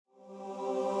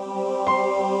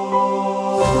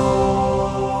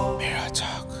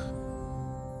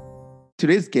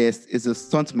Today's guest is a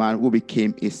stuntman who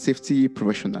became a safety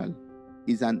professional.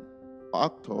 He's an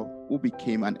actor who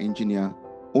became an engineer,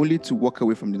 only to walk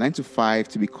away from the 9 to 5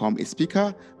 to become a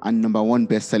speaker and number one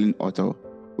best-selling author.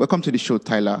 Welcome to the show,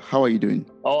 Tyler. How are you doing?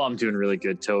 Oh, I'm doing really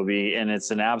good, Toby. And it's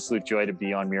an absolute joy to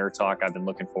be on Mirror Talk. I've been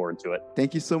looking forward to it.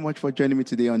 Thank you so much for joining me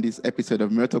today on this episode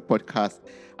of Mirror Talk Podcast.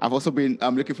 I've also been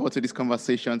looking forward to this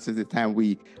conversation since the time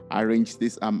we arranged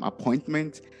this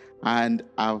appointment. And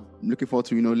I'm looking forward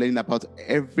to, learning about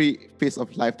every phase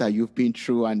of life that you've been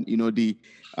through and, the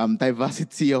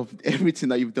diversity of everything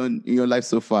that you've done in your life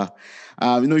so far.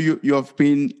 You have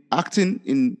been acting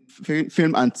in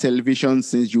film and television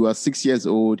since you were 6 years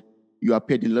old. You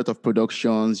appeared in a lot of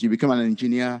productions. You became an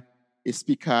engineer, a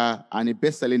speaker, and a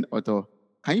best-selling author.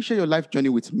 Can you share your life journey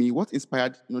with me? What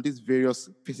inspired, these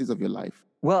various phases of your life?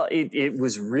 Well, it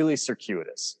was really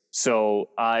circuitous. So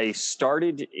I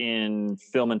started in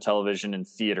film and television and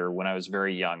theater when I was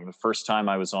very young. The first time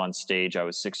I was on stage, I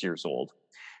was 6 years old.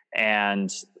 And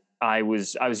I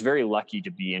was very lucky to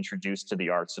be introduced to the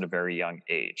arts at a very young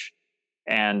age.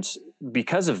 And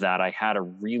because of that, I had a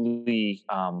really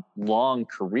long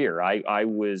career. I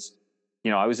was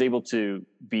able to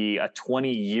be a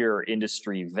 20-year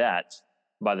industry vet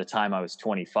by the time I was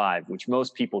 25, which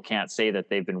most people can't say that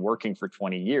they've been working for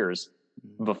 20 years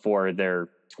before their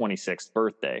 26th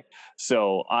birthday.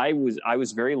 So I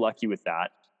was very lucky with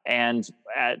that. And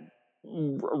at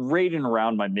right in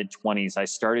around my mid 20s, I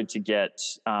started to get,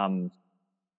 I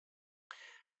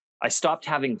stopped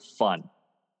having fun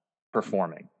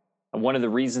performing. And one of the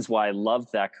reasons why I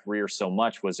loved that career so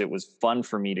much was it was fun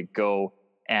for me to go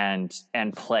and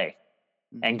play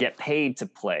and get paid to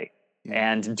play.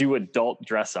 And do adult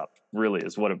dress up, really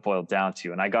is what it boiled down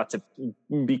to. And I got to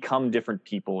become different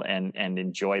people and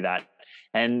enjoy that.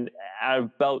 And at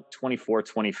about 24,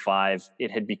 25,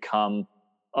 it had become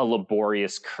a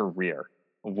laborious career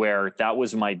where that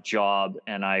was my job.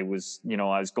 And I was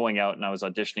going out and I was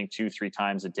auditioning 2-3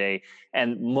 times a day.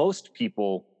 And most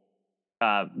people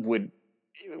would,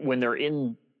 when they're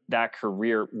in that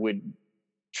career, would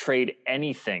trade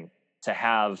anything to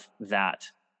have that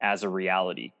as a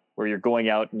reality, where you're going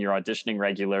out and you're auditioning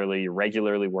regularly, you're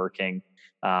regularly working.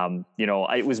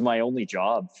 It was my only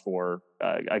job for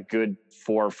a good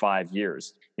 4 or 5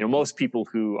 years. Most people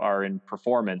who are in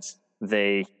performance,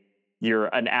 you're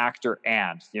an actor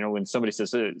and, when somebody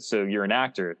says, so you're an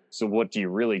actor, so what do you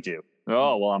really do?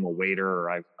 Oh, well, I'm a waiter,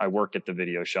 or I work at the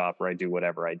video shop, or I do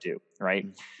whatever I do, right?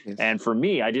 Yes. And for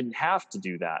me, I didn't have to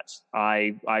do that.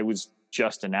 I was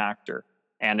just an actor.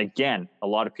 And again, a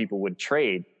lot of people would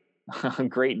trade a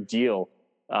great deal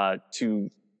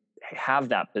to have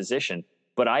that position.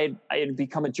 But I had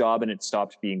become a job and it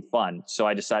stopped being fun. So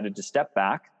I decided to step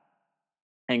back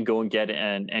and go and get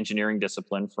an engineering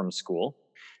discipline from school.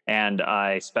 And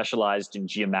I specialized in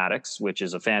geomatics, which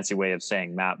is a fancy way of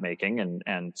saying map making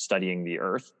and studying the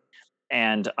earth.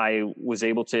 And I was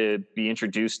able to be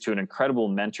introduced to an incredible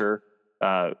mentor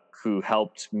who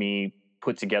helped me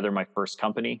put together my first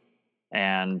company.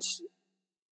 And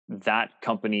that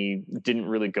company didn't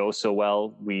really go so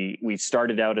well. We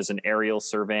started out as an aerial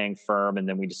surveying firm, and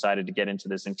then we decided to get into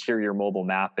this interior mobile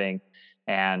mapping,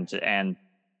 and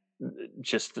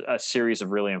just a series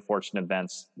of really unfortunate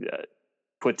events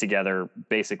put together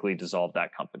basically dissolved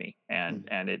that company, and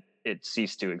it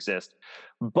ceased to exist.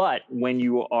 But when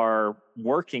you are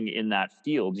working in that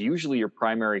field, usually your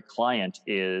primary client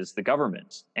is the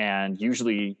government, and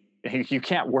usually you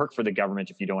can't work for the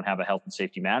government if you don't have a health and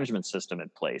safety management system in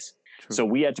place. True. So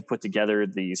we had to put together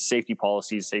these safety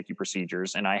policies, safety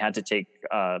procedures, and I had to take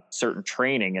certain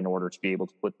training in order to be able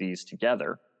to put these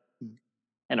together.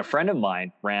 And a friend of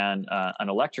mine ran an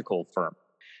electrical firm,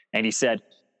 and he said,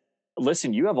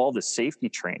 listen, you have all this safety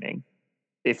training.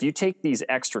 If you take these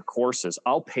extra courses,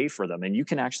 I'll pay for them, and you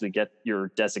can actually get your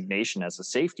designation as a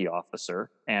safety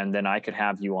officer, and then I could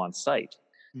have you on site.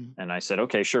 And I said,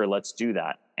 okay, sure, let's do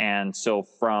that. And so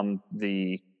from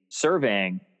the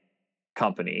surveying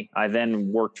company, I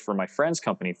then worked for my friend's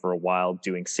company for a while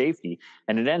doing safety.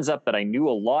 And it ends up that I knew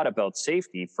a lot about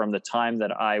safety from the time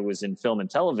that I was in film and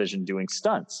television doing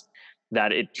stunts,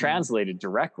 that it translated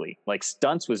directly. Like,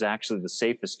 stunts was actually the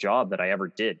safest job that I ever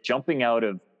did. Jumping out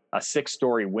of a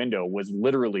 6-story window was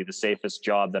literally the safest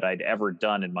job that I'd ever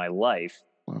done in my life.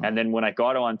 Wow. And then when I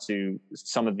got onto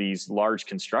some of these large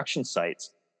construction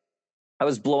sites, I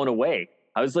was blown away.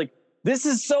 I was like, this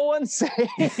is so unsafe.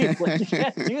 Like, you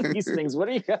can't do these things. What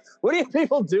are you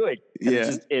people doing?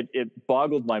 And it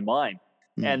boggled my mind.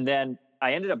 And then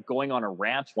I ended up going on a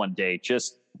rant one day,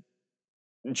 just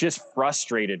just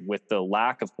frustrated with the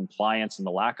lack of compliance and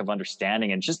the lack of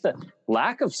understanding and just the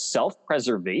lack of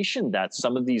self-preservation that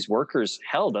some of these workers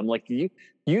held. I'm like,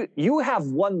 you have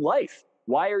one life.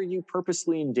 Why are you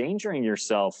purposely endangering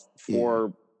yourself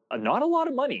for not a lot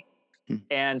of money?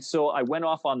 And so I went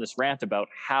off on this rant about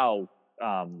how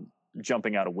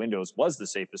jumping out of windows was the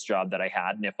safest job that I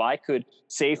had. And if I could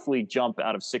safely jump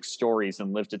out of 6 stories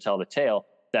and live to tell the tale,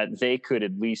 that they could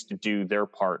at least do their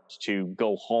part to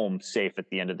go home safe at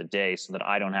the end of the day so that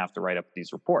I don't have to write up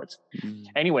these reports.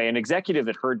 Anyway, an executive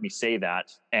had heard me say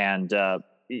that and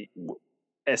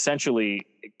essentially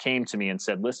came to me and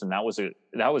said, listen, that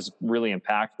was really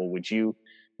impactful. Would you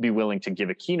be willing to give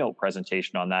a keynote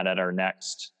presentation on that at our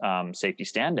next safety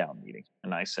stand down meeting?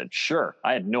 And I said, sure.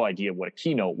 I had no idea what a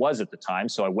keynote was at the time.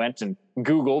 So I went and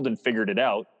Googled and figured it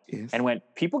out and went,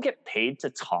 people get paid to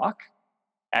talk?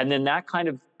 And then that kind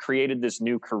of created this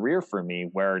new career for me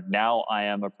where now I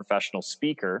am a professional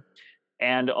speaker.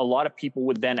 And a lot of people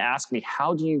would then ask me,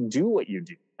 how do you do what you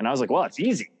do? And I was like, well, it's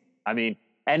easy. I mean,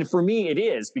 and for me, it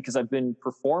is because I've been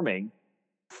performing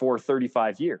for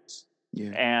 35 years.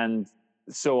 And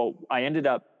so I ended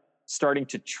up starting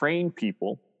to train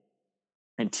people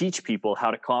and teach people how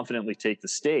to confidently take the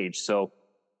stage. So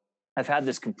I've had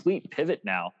this complete pivot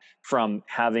now from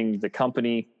having the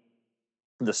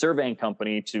surveying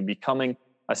company, to becoming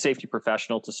a safety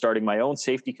professional, to starting my own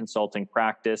safety consulting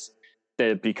practice,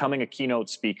 to becoming a keynote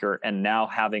speaker, and now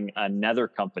having another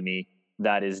company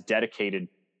that is dedicated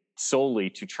solely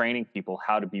to training people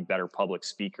how to be better public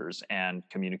speakers and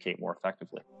communicate more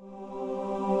effectively.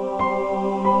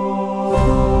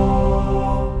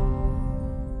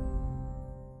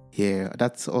 Yeah,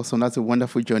 that's awesome. That's a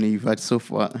wonderful journey you've had so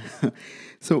far.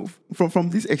 So from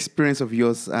this experience of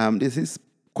yours, there's this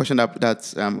question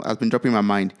that has been dropping in my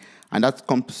mind, and that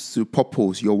comes to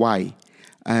purpose, your why.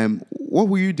 What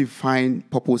will you define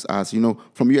purpose as?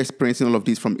 From you experiencing all of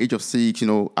this from age of 6,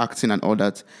 acting and all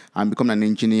that, and becoming an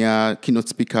engineer, keynote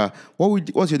speaker.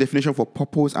 What's your definition for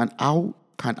purpose, and how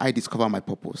can I discover my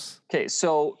purpose? Okay,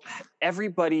 so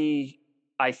everybody,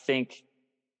 I think,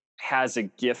 has a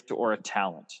gift or a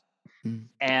talent.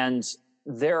 And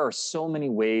there are so many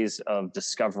ways of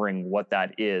discovering what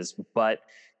that is. But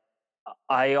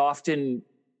I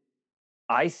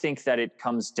think that it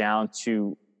comes down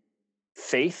to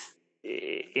faith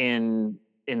in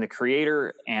the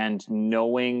creator and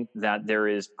knowing that there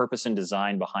is purpose and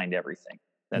design behind everything,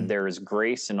 that there is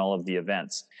grace in all of the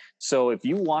events. So if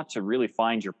you want to really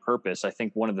find your purpose, I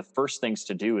think one of the first things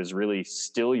to do is really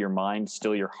still your mind,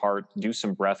 still your heart, do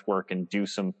some breath work, and do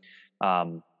some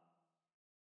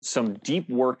deep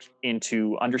work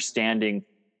into understanding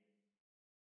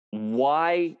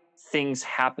why things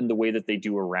happen the way that they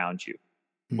do around you.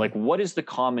 Like, what is the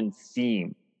common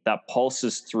theme that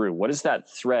pulses through? What is that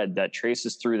thread that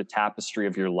traces through the tapestry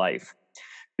of your life?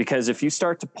 Because if you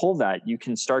start to pull that, you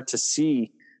can start to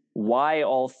see why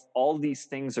all these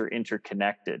things are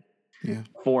interconnected.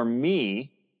 For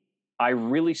me, I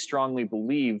really strongly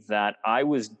believe that I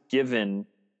was given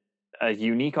a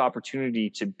unique opportunity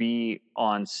to be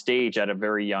on stage at a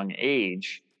very young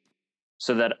age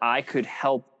so that I could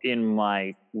help in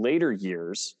my later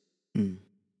years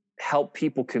help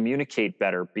people communicate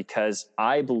better, because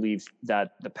I believe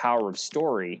that the power of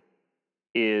story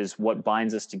is what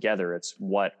binds us together. It's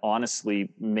what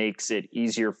honestly makes it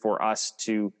easier for us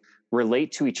to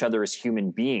relate to each other as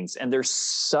human beings. And there's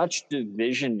such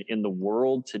division in the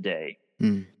world today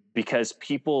because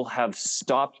people have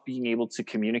stopped being able to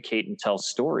communicate and tell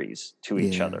stories to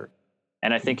each other.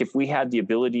 And I think if we had the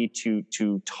ability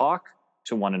to talk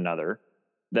to one another,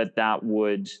 that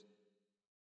would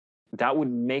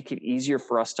make it easier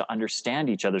for us to understand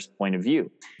each other's point of view.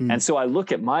 And so I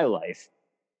look at my life,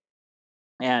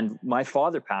 and my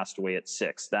father passed away at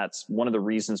 6. That's one of the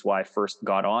reasons why I first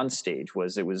got on stage.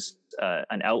 It was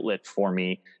an outlet for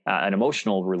me, an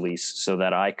emotional release, so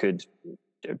that I could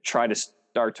try to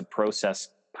start to process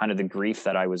kind of the grief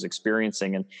that I was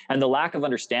experiencing and the lack of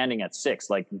understanding at 6.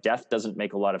 Like, death doesn't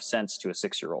make a lot of sense to a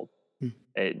 6-year-old.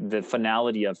 The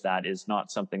finality of that is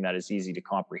not something that is easy to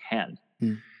comprehend.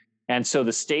 And so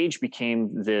the stage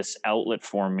became this outlet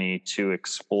for me to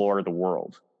explore the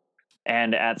world.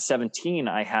 And at 17,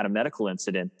 I had a medical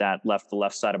incident that left the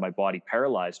left side of my body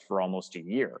paralyzed for almost a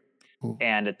year.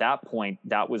 And at that point,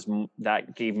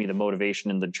 that gave me the motivation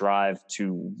and the drive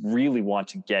to really want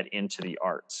to get into the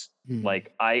arts.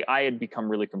 Like, I had become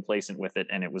really complacent with it.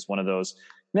 And it was one of those,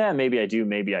 maybe I do,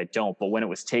 maybe I don't. But when it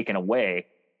was taken away,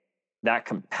 that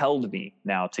compelled me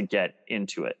now to get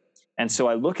into it. And so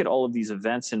I look at all of these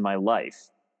events in my life,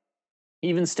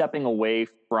 even stepping away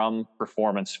from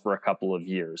performance for a couple of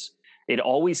years, it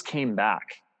always came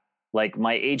back. Like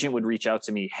my agent would reach out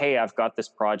to me, hey, I've got this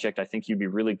project. I think you'd be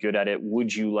really good at it.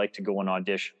 Would you like to go and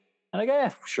audition? And I go,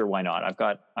 yeah, sure, why not?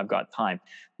 I've got time.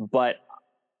 But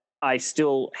I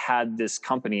still had this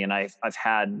company, and I've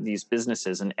had these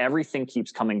businesses, and everything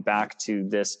keeps coming back to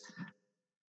this,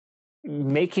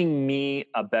 making me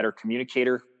a better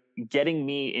communicator, getting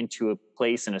me into a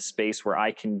place and a space where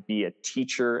I can be a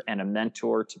teacher and a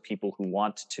mentor to people who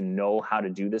want to know how to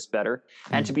do this better,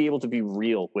 and to be able to be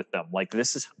real with them. Like,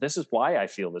 this is why I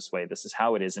feel this way. This is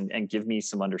how it is, and give me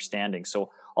some understanding.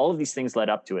 So all of these things led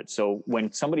up to it. So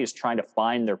when somebody is trying to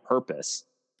find their purpose,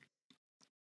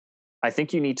 I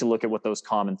think you need to look at what those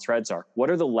common threads are.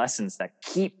 What are the lessons that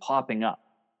keep popping up?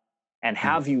 And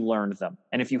have you learned them?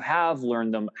 And if you have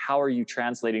learned them, how are you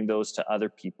translating those to other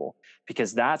people?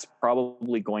 Because that's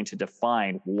probably going to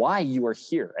define why you are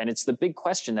here. And it's the big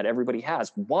question that everybody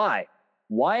has. Why?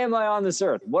 Why am I on this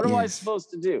earth? What am I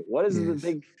supposed to do? What is the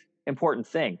big important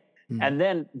thing? And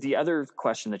then the other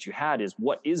question that you had is,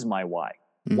 what is my why?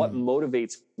 What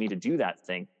motivates me to do that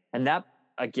thing? And that,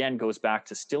 again, goes back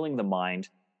to stilling the mind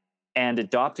and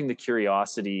adopting the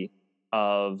curiosity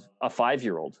of a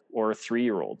 5-year-old or a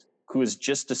 3-year-old who is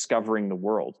just discovering the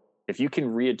world. If you can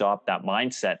readopt that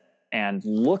mindset and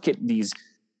look at these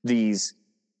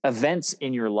events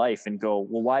in your life and go,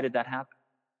 well, why did that happen?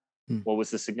 What was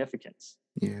the significance?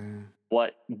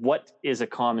 What is a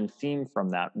common theme from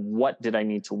that? What did I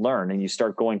need to learn? And you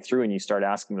start going through and you start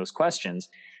asking those questions.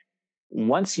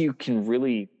 Once you can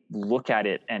really look at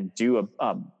it and do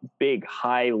a big,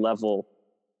 high level,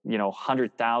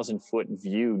 100,000 foot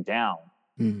view down,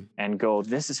 and go,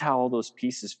 this is how all those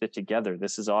pieces fit together.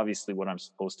 This is obviously what I'm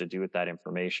supposed to do with that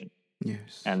information.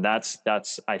 Yes. And that's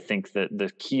I think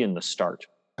the key in the start.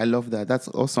 I love that. That's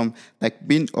awesome. Like,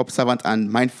 being observant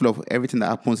and mindful of everything that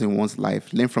happens in one's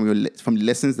life. Learn from the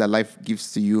lessons that life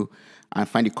gives to you, and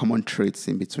find the common traits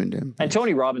in between them. And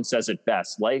Tony Robbins says it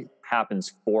best: life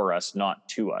happens for us, not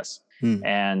to us.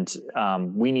 And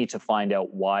we need to find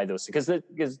out why those, because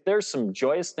there's some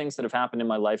joyous things that have happened in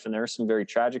my life, and there are some very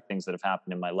tragic things that have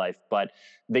happened in my life, but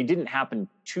they didn't happen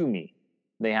to me.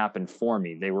 They happened for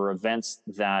me. They were events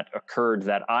that occurred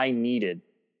that I needed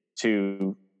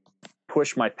to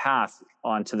push my path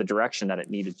onto the direction that it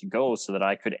needed to go, so that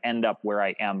I could end up where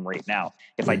I am right now.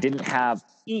 If I didn't have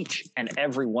each and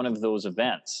every one of those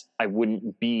events, I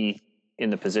wouldn't be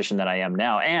in the position that I am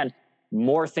now. And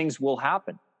more things will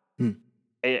happen.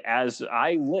 As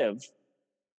I live,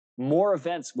 more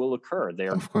events will occur.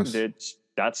 Of course.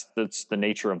 That's the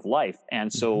nature of life.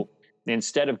 And so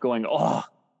instead of going, oh,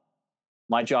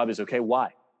 my job is okay, why?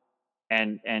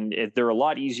 And they're a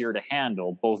lot easier to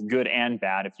handle, both good and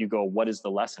bad, if you go, what is the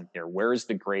lesson here? Where is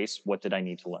the grace? What did I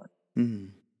need to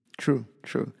learn? True.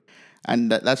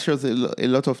 And that shows a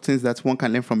lot of things that one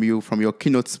can learn from you, from your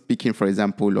keynote speaking, for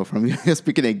example, or from your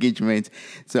speaking engagement.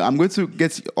 So I'm going to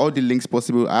get all the links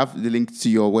possible. I have the link to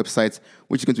your website,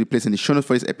 which is going to be placed in the show notes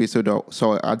for this episode.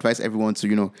 So I advise everyone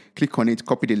to, click on it,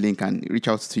 copy the link, and reach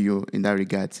out to you in that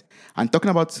regard. And talking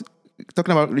about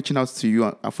reaching out to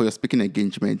you for your speaking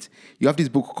engagement, you have this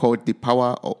book called The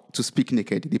Power to Speak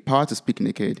Naked. The Power to Speak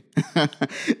Naked.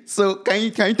 So can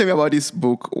you tell me about this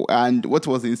book, and what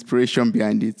was the inspiration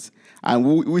behind it, and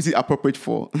who is it appropriate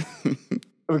for?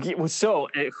 Okay, well, so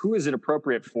who is it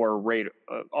appropriate for right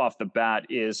off the bat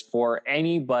is for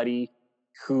anybody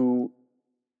who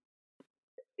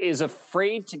is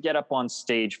afraid to get up on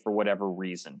stage for whatever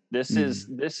reason. This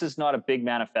is not a big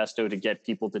manifesto to get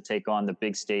people to take on the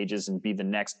big stages and be the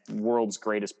next world's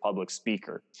greatest public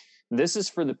speaker. This is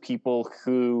for the people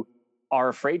who are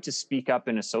afraid to speak up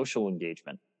in a social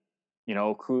engagement.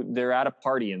 Who they're at a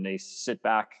party and they sit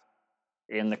back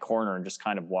in the corner and just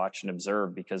kind of watch and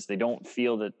observe, because they don't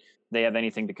feel that they have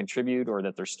anything to contribute, or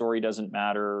that their story doesn't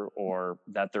matter, or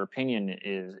that their opinion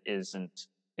isn't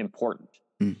important.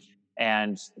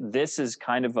 And this is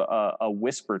kind of a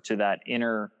whisper to that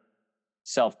inner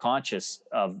self-conscious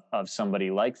of somebody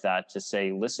like that, to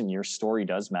say, listen, your story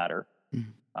does matter.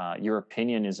 Your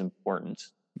opinion is important.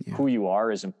 Who you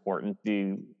are is important.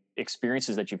 The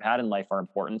experiences that you've had in life are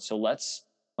important. So let's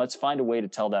find a way to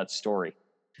tell that story.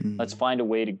 Let's find a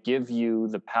way to give you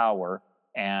the power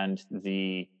and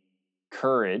the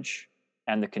courage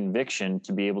and the conviction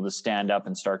to be able to stand up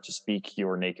and start to speak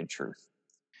your naked truth.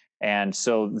 And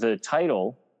so the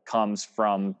title comes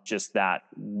from just that,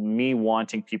 me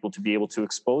wanting people to be able to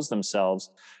expose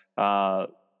themselves and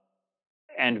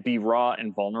be raw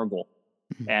and vulnerable,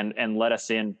 and let us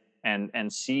in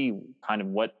and see kind of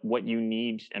what you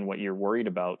need and what you're worried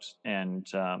about,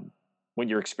 and what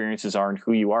your experiences are and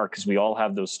who you are, because we all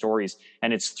have those stories.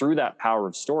 And it's through that power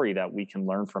of story that we can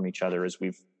learn from each other as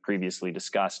we've previously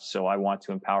discussed. So I want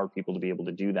to empower people to be able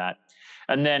to do that.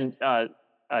 And then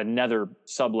another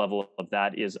sub-level of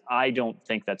that is I don't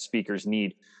think that speakers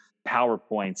need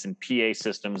PowerPoints and PA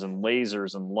systems and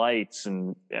lasers and lights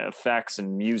and effects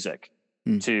and music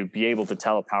to be able to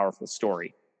tell a powerful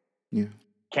story. Yeah.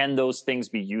 Can those things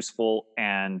be useful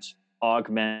and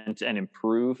augment and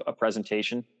improve a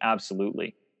presentation?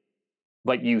 Absolutely.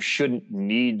 But you shouldn't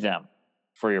need them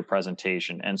for your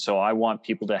presentation. And so I want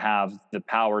people to have the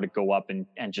power to go up and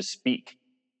just speak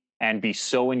and be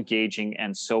so engaging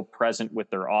and so present with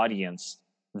their audience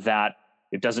that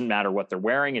it doesn't matter what they're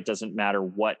wearing. It doesn't matter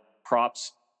what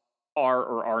props are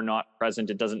or are not present.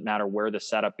 It doesn't matter where the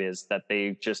setup is, that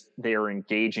they are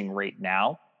engaging right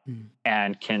now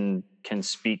and can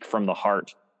speak from the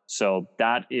heart. So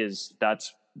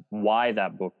that's why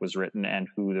that book was written, and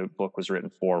who the book was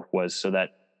written for was so that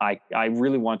I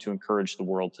really want to encourage the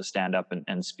world to stand up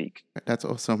and speak. That's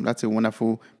awesome. That's a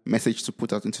wonderful message to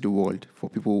put out into the world for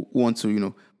people who want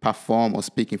to, perform or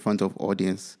speak in front of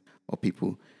audience or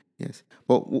people. Yes.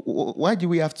 But why do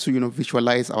we have to,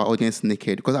 visualize our audience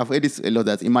naked? Because I've heard this a lot,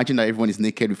 that imagine that everyone is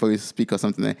naked before you speak or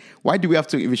something like that. Why do we have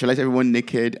to visualize everyone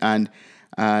naked and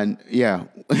yeah,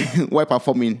 why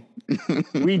performing?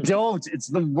 We don't. It's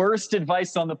the worst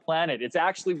advice on the planet. It's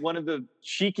actually one of the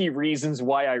cheeky reasons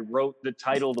why I wrote the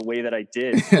title the way that I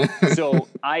did. So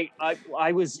I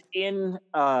was in,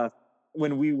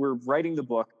 when we were writing the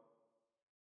book,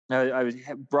 I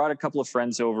brought a couple of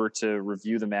friends over to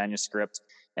review the manuscript,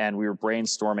 and we were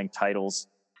brainstorming titles.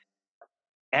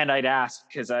 And I'd asked,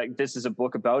 because this is a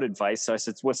book about advice, so I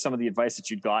said, what's some of the advice that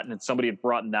you'd gotten? And somebody had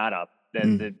brought that up.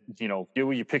 That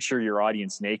do you picture your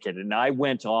audience naked? And I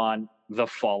went on the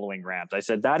following rant. I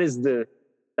said, that is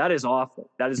awful.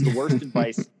 That is the worst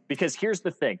advice. Because here's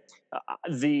the thing,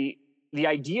 the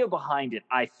idea behind it,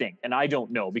 I think, and I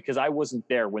don't know because I wasn't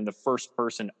there when the first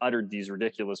person uttered these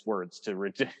ridiculous words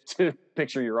to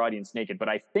picture your audience naked. But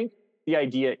I think the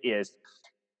idea is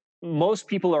most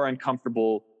people are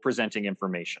uncomfortable presenting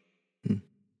information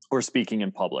or speaking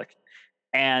in public,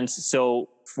 and so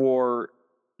for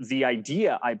the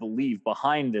idea, I believe,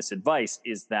 behind this advice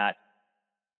is that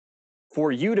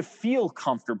for you to feel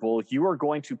comfortable, you are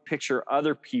going to picture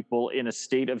other people in a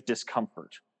state of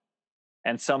discomfort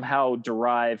and somehow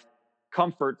derive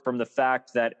comfort from the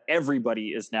fact that everybody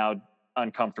is now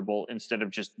uncomfortable instead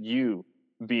of just you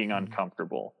being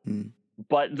uncomfortable.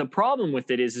 But the problem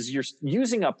with it is you're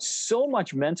using up so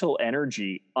much mental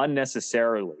energy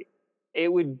unnecessarily.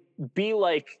 It would be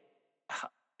like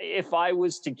if I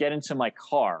was to get into my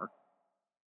car,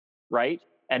 right,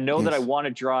 and know that I want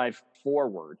to drive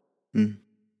forward,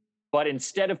 but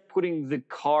instead of putting the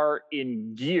car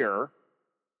in gear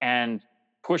and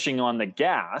pushing on the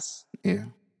gas,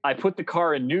 I put the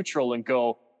car in neutral and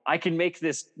go, I can make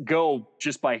this go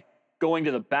just by going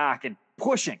to the back and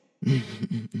pushing.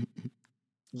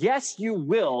 Yes, you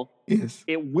will. Yes.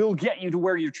 It will get you to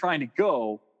where you're trying to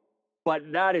go,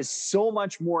 but that is so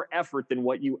much more effort than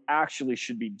what you actually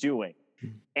should be doing.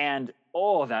 And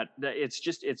that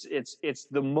it's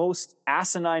the most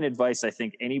asinine advice I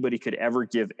think anybody could ever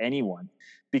give anyone,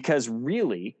 because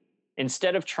really,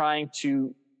 instead of trying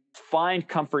to find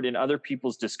comfort in other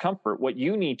people's discomfort, what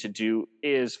you need to do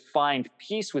is find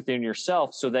peace within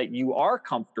yourself so that you are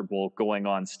comfortable going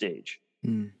on stage.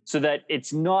 So that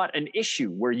it's not an issue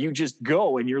where you just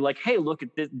go and you're like, hey, look at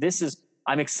this.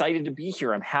 I'm excited to be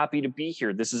here. I'm happy to be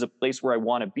here. This is a place where I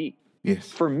want to be. Yes.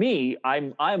 For me,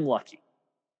 I'm lucky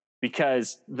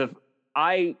because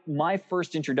my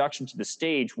first introduction to the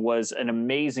stage was an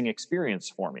amazing experience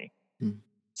for me.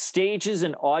 Stages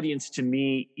and audience to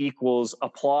me equals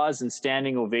applause and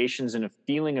standing ovations and a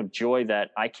feeling of joy that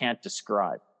I can't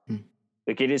describe.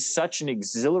 Like, it is such an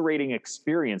exhilarating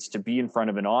experience to be in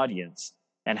front of an audience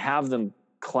and have them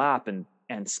clap and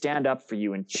stand up for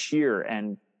you and cheer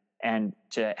and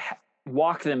to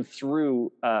walk them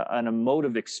through an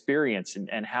emotive experience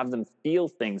and have them feel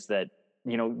things that,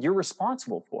 you're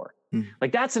responsible for.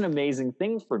 Like, that's an amazing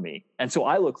thing for me. And so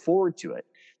I look forward to it.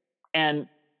 And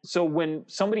so when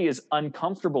somebody is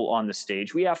uncomfortable on the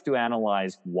stage, we have to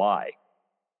analyze why.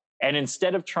 And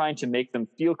instead of trying to make them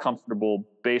feel comfortable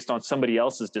based on somebody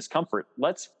else's discomfort,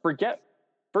 let's forget.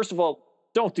 First of all,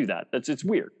 don't do that. It's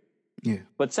weird. Yeah.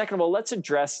 But second of all, let's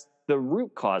address the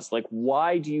root cause. Like,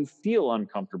 why do you feel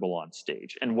uncomfortable on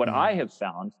stage? And what I have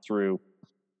found through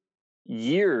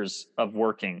years of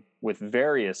working with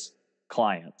various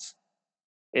clients,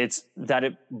 it's that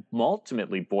it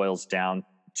ultimately boils down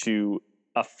to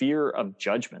a fear of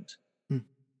judgment.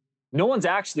 No one's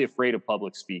actually afraid of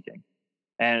public speaking.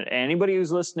 And anybody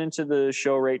who's listening to the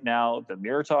show right now, the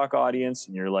Mirror Talk audience,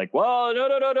 and you're like, well,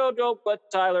 no, but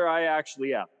Tyler, I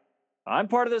actually am. I'm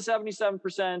part of the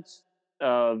 77%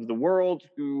 of the world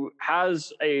who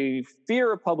has a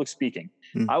fear of public speaking.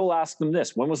 I will ask them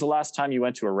this: when was the last time you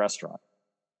went to a restaurant?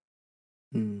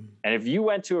 And if you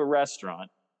went to a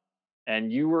restaurant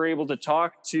and you were able to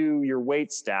talk to your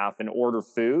wait staff and order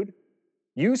food,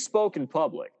 you spoke in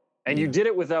public, and you did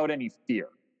it without any fear.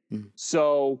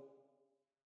 So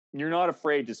you're not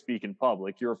afraid to speak in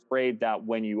public. You're afraid that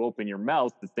when you open your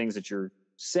mouth, the things that you're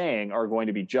saying are going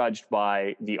to be judged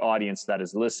by the audience that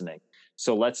is listening.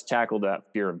 So let's tackle that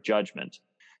fear of judgment.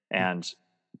 And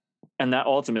that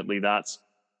ultimately, that's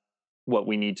what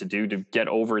we need to do to get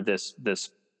over this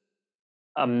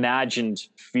imagined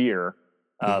fear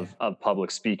of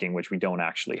public speaking, which we don't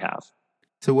actually have.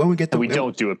 So when we get to, we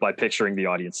don't do it by picturing the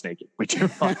audience naked. We do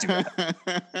not do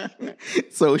that.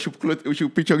 So we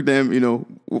should picture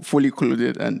them, fully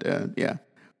clothed and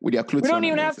with their clothes. We don't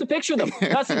even have to picture them.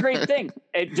 That's the great thing.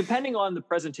 Depending on the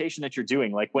presentation that you're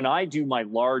doing, like when I do my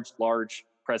large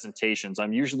presentations,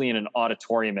 I'm usually in an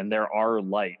auditorium and there are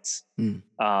lights.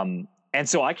 And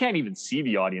so I can't even see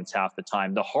the audience half the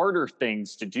time. The harder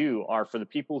things to do are for the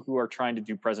people who are trying to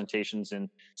do presentations in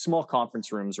small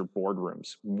conference rooms or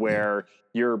boardrooms where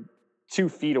you're 2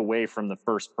 feet away from the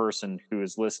first person who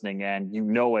is listening and you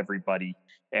know everybody.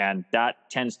 And that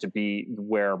tends to be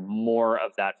where more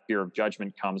of that fear of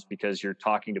judgment comes, because you're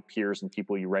talking to peers and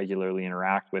people you regularly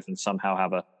interact with and somehow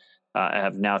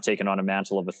have now taken on a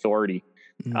mantle of authority.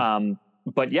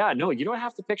 But yeah, no, you don't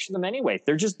have to picture them anyway.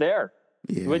 They're just there.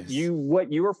 Yes.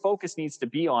 What your focus needs to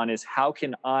be on is how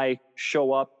can I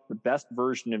show up the best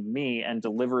version of me and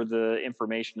deliver the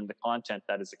information and the content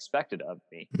that is expected of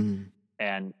me.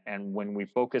 And when we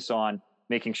focus on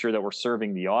making sure that we're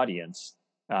serving the audience,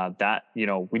 that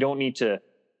we don't need to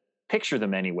picture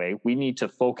them anyway. We need to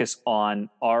focus on,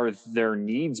 are their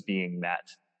needs being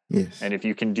met? Yes. And if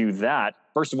you can do that,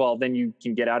 first of all, then you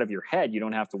can get out of your head. You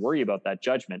don't have to worry about that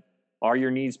judgment. Are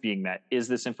your needs being met? Is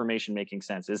this information making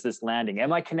sense? Is this landing?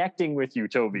 Am I connecting with you,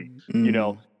 Toby?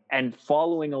 And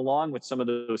following along with some of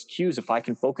those cues, if I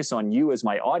can focus on you as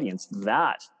my audience,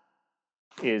 that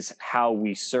is how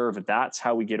we serve. That's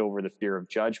how we get over the fear of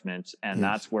judgment. And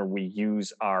that's where we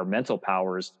use our mental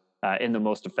powers in the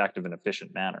most effective and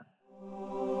efficient manner.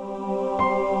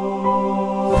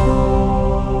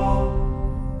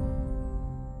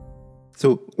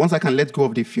 So once I can let go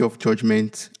of the fear of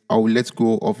judgment, I will let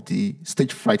go of the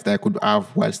stage fright that I could have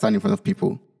while standing in front of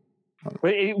people.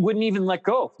 But it wouldn't even let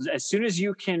go. As soon as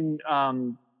you can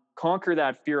conquer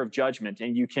that fear of judgment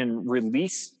and you can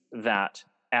release that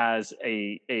as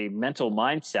a mental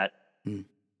mindset,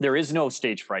 there is no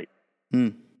stage fright.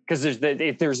 Because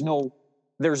there's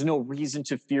no reason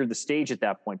to fear the stage at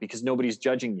that point, because nobody's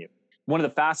judging you. One of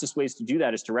the fastest ways to do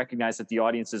that is to recognize that the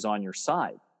audience is on your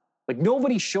side. Like,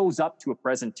 nobody shows up to a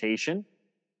presentation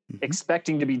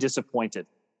expecting to be disappointed.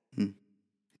 Right?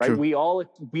 True. We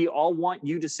all want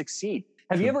you to succeed.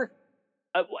 Have you ever,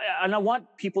 and I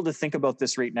want people to think about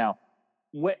this right now.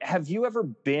 Have you ever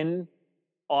been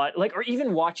on, or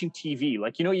even watching TV?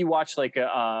 You watch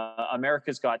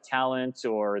America's Got Talent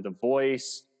or The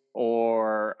Voice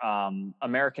or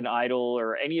American Idol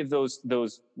or any of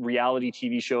those reality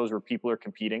TV shows where people are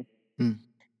competing.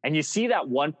 And you see that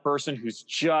one person who's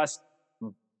just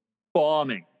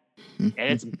bombing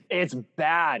and it's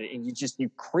bad. And you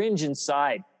cringe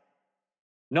inside,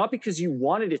 not because you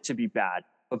wanted it to be bad,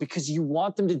 but because you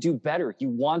want them to do better. You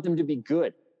want them to be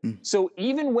good. So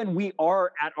even when we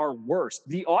are at our worst,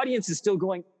 the audience is still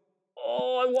going,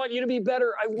 oh, I want you to be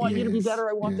better. I want you to be better.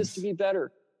 I want this to be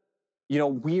better.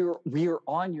 We're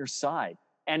on your side.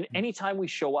 And anytime we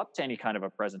show up to any kind of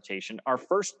a presentation, our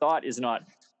first thought is not,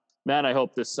 man, I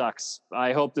hope this sucks.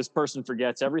 I hope this person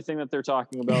forgets everything that they're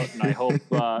talking about. And I hope,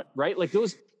 right? Like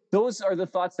those are the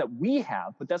thoughts that we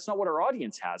have, but that's not what our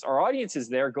audience has. Our audience is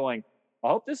there going, I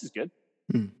hope this is good.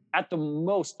 At the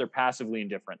most, they're passively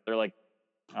indifferent. They're like,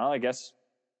 oh, I guess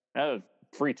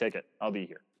free ticket. I'll be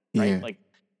here. Right? Yeah. Like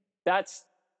that's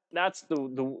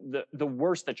the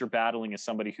worst that you're battling is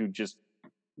somebody who just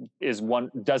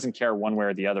doesn't care one way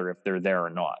or the other if they're there or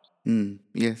not.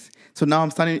 Yes. So now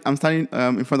I'm standing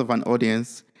in front of an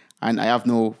audience, and I have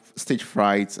no stage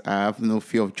fright. I have no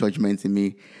fear of judgment in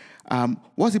me.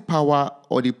 What's the power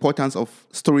or the importance of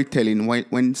storytelling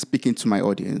when speaking to my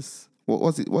audience?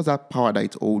 What's that power that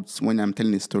it holds when I'm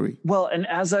telling a story? Well, and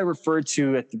as I referred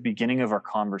to at the beginning of our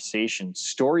conversation,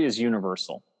 story is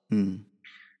universal.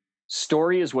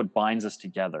 Story is what binds us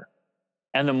together.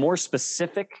 And the more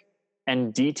specific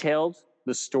and detailed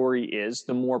the story is,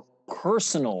 the more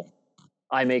personal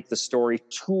I make the story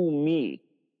to me,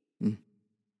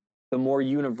 the more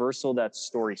universal that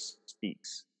story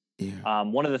speaks. Yeah.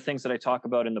 One of the things that I talk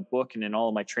about in the book and in all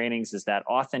of my trainings is that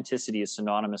authenticity is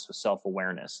synonymous with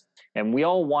self-awareness. And we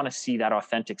all want to see that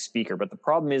authentic speaker. But the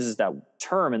problem is that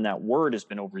term and that word has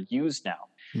been overused now.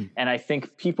 And I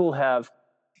think people have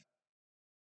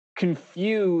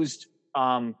confused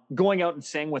going out and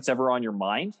saying what's ever on your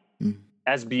mind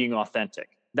as being authentic.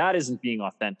 That isn't being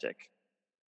authentic.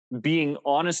 Being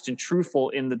honest and truthful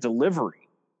in the delivery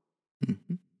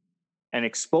and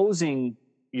exposing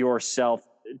yourself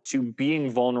to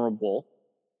being vulnerable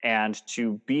and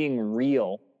to being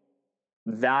real,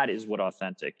 that is what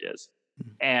authentic is.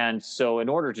 And so in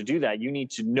order to do that, you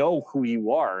need to know who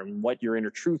you are and what your inner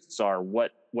truths are,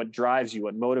 what drives you,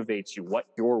 what motivates you, what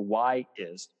your why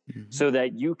is, so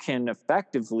that you can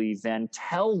effectively then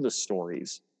tell the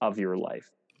stories of your life.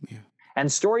 Yeah.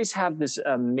 And stories have this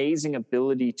amazing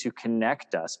ability to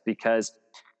connect us because,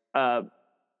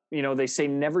 they say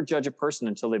never judge a person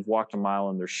until they've walked a mile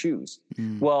in their shoes.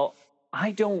 Well,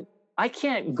 I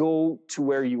can't go to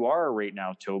where you are right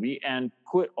now, Toby, and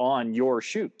put on your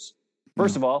shoes.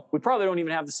 First of all, we probably don't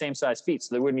even have the same size feet,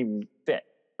 so they wouldn't even fit,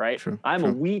 right? True, I'm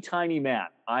a wee tiny man.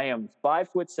 I am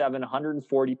 5'7",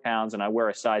 140 pounds, and I wear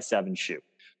a size 7 shoe.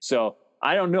 So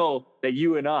I don't know that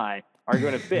you and I are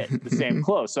going to fit the same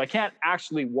clothes. So I can't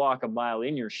actually walk a mile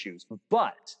in your shoes,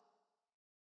 but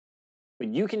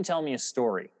you can tell me a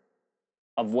story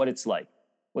of what it's like.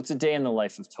 What's a day in the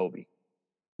life of Toby?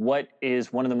 What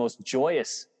is one of the most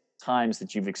joyous times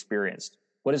that you've experienced?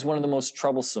 What is one of the most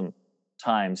troublesome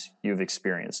times you've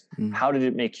experienced? How did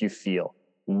it make you feel?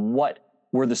 What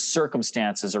were the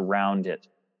circumstances around it?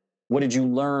 What did you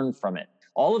learn from it?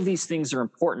 All of these things are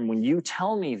important. When you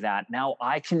tell me that, now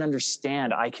I can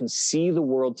understand, I can see the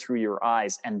world through your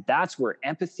eyes. And that's where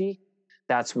empathy,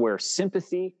 that's where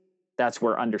sympathy, that's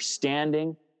where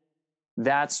understanding,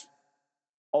 that's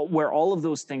where all of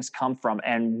those things come from.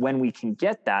 And when we can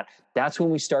get that, that's when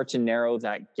we start to narrow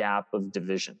that gap of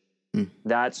division.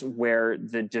 That's where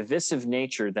the divisive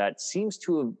nature that seems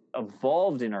to have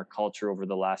evolved in our culture over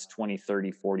the last 20,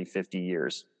 30, 40, 50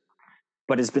 years,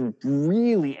 but has been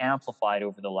really amplified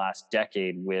over the last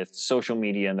decade with social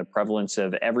media and the prevalence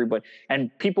of everybody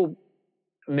and people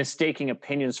mistaking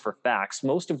opinions for facts.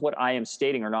 Most of what I am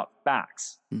stating are not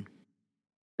facts.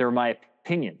 They're my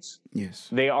opinions. Yes.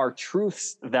 They are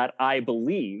truths that I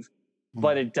believe,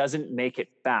 but it doesn't make it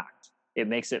fact. It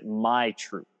makes it my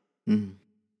truth.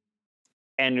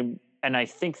 And I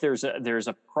think there's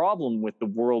a problem with the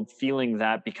world feeling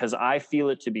that because I feel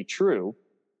it to be true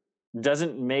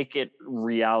doesn't make it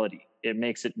reality. It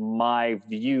makes it my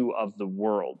view of the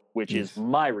world, which is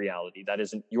my reality. That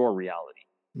isn't your reality.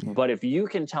 But if you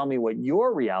can tell me what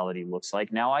your reality looks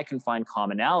like, now I can find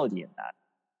commonality in that.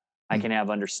 I can have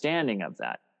understanding of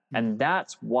that. And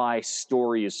that's why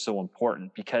story is so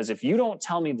important, because if you don't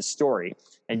tell me the story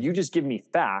and you just give me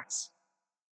facts,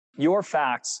 your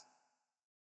facts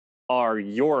are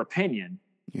your opinion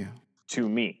to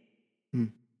me.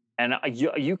 And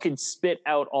you can spit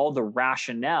out all the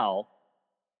rationale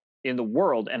in the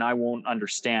world and I won't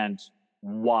understand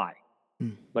why.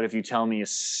 But if you tell me a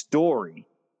story,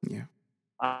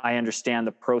 I understand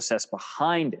the process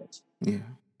behind it.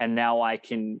 And now I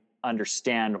can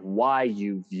understand why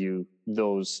you view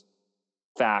those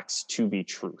facts to be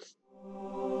truth.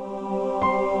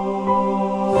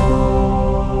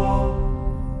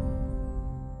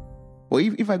 Well,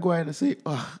 if I go ahead and say,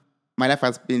 my life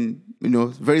has been,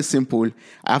 very simple.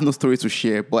 I have no story to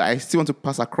share, but I still want to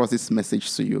pass across this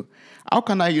message to you. How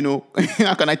can I,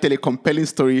 how can I tell a compelling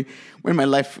story when my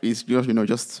life is just,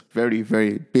 just very,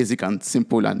 very basic and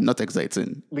simple and not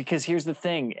exciting? Because here's the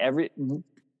thing.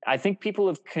 I think people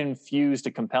have confused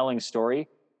a compelling story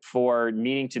for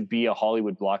needing to be a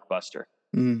Hollywood blockbuster.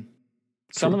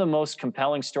 Some of the most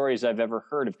compelling stories I've ever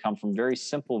heard have come from very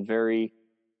simple, very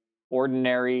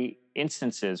ordinary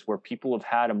instances where people have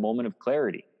had a moment of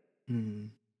clarity.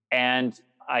 And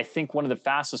I think one of the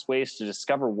fastest ways to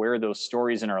discover where those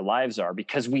stories in our lives are,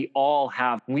 because we all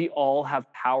have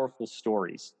powerful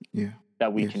stories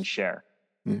that we can share.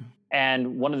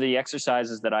 And one of the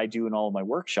exercises that I do in all of my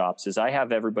workshops is I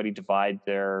have everybody divide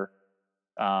their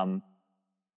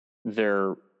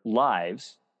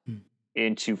lives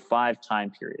into 5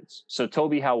 time periods. So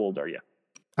Toby, how old are you?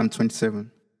 I'm 27.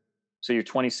 So you're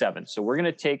 27. So we're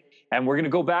going to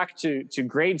go back to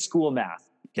grade school math.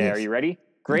 Okay. Are you ready?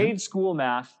 Grade school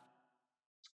math.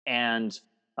 And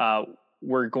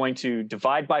we're going to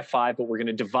divide by 5, but we're going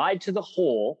to divide to the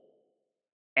whole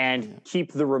and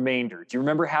keep the remainder. Do you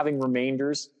remember having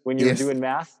remainders when you were doing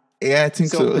math? Yeah, I think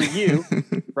so. For you,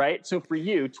 right? So for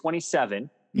you, 27,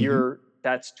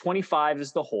 that's 25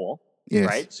 is the whole, Yes.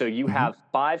 right? So you have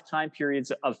 5 time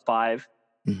periods of 5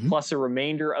 plus a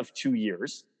remainder of 2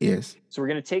 years. Yes. So we're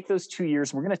going to take those 2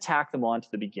 years, we're going to tack them on to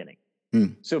the beginning.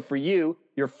 Mm. So for you,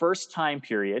 your first time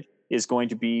period is going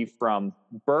to be from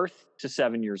birth to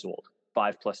 7 years old,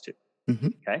 5 plus 2.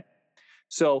 Okay.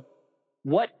 So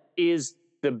what is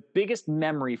the biggest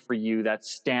memory for you that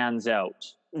stands out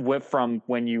from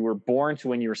when you were born to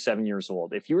when you were 7 years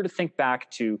old? If you were to think back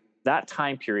to that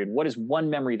time period, what is one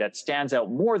memory that stands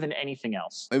out more than anything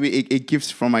else? Maybe it gives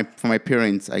from my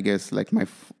parents, I guess, like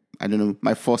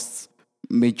my first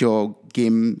major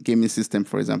gaming system,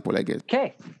 for example, I guess.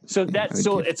 Okay. So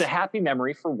it's a happy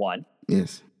memory for one.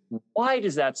 Yes. Why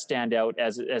does that stand out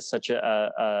as such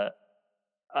a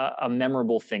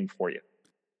memorable thing for you?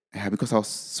 Yeah, because I was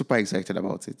super excited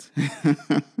about it.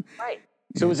 Right.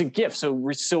 So it was a gift. So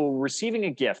receiving a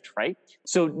gift, right?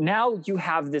 So now you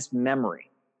have this memory.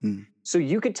 So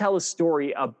you could tell a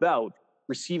story about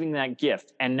receiving that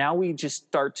gift. And now we just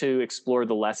start to explore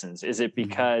the lessons. Is it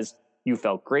because you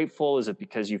felt grateful? Is it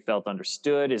because you felt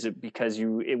understood? Is it because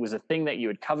it was a thing that you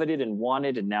had coveted and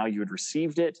wanted and now you had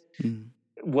received it?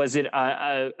 Was it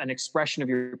an expression of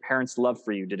your parents' love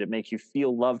for you? Did it make you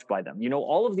feel loved by them?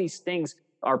 All of these things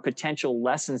are potential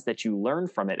lessons that you learn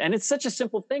from it. And it's such a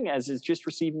simple thing as is just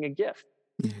receiving a gift.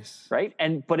 Yes. Right.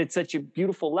 But it's such a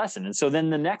beautiful lesson. And so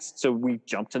then so we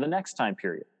jump to the next time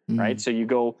period, right? So you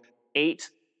go 8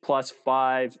 plus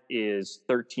 5 is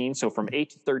 13. So from 8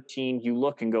 to 13, you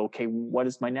look and go, okay, what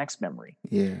is my next memory?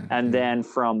 Yeah. And then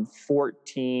from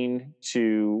 14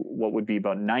 to what would be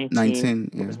about 19,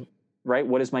 right?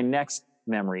 What is my next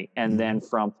memory? And then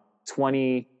from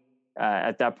 20,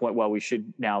 at that point, we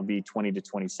should now be 20 to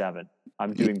 27.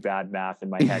 I'm doing bad math in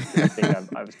my head. I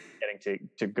think I was getting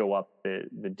to go up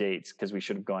the dates because we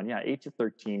should have gone, 8 to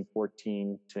 13,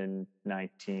 14 to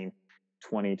 19,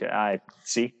 20 to,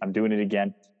 I'm doing it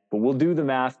again, but we'll do the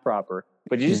math proper.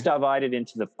 But you just divide it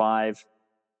into the 5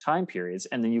 time periods,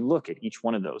 and then you look at each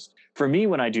one of those. For me,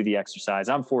 when I do the exercise,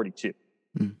 I'm 42.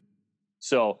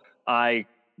 So I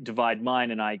divide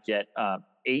mine and I get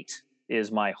 8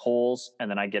 is my wholes, and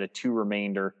then I get a 2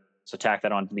 remainder. So tack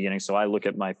that on to the beginning. So I look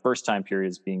at my first time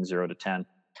periods being 0 to 10.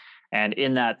 And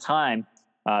in that time,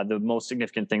 the most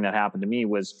significant thing that happened to me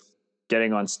was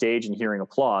getting on stage and hearing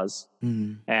applause,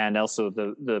 and also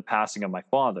the passing of my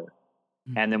father.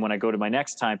 And then when I go to my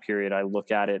next time period, I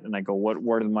look at it and I go, what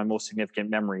are my most significant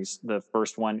memories? The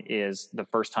first one is the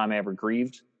first time I ever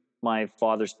grieved my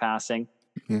father's passing.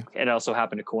 It also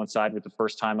happened to coincide with the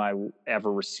first time I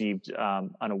ever received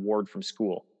an award from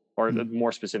school, or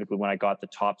more specifically, when I got the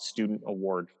top student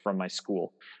award from my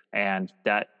school. And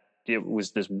that it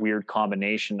was this weird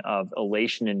combination of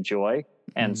elation and joy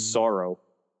and sorrow,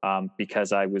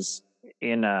 because I was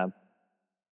in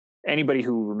anybody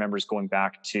who remembers going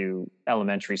back to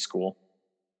elementary school,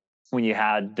 when you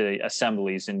had the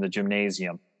assemblies in the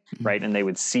gymnasium, right? And they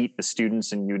would seat the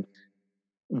students and you'd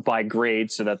by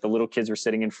grade, so that the little kids were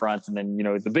sitting in front, and then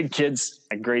the big kids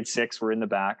at grade 6 were in the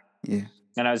back.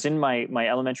 And I was in my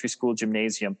elementary school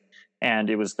gymnasium, and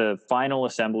it was the final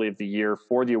assembly of the year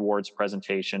for the awards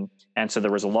presentation. And so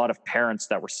there was a lot of parents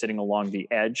that were sitting along the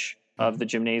edge of the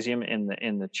gymnasium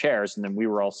in the chairs, and then we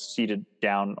were all seated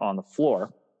down on the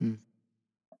floor.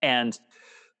 And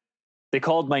they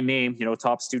called my name.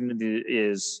 Top student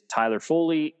is Tyler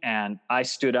Foley, and I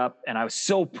stood up, and I was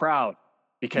so proud.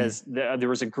 Because there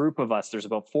was a group of us, there's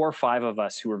about 4 or 5 of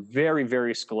us who were very,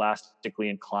 very scholastically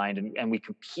inclined, and we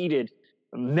competed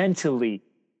mentally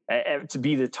to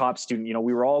be the top student.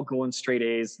 We were all going straight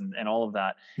A's and all of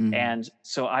that. And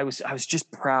so I was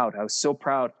just proud. I was so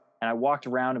proud. And I walked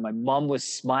around, and my mom was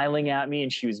smiling at me,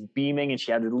 and she was beaming, and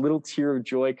she had a little tear of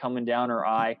joy coming down her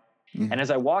eye. And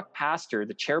as I walked past her,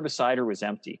 the chair beside her was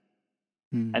empty.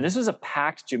 And this was a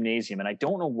packed gymnasium. And I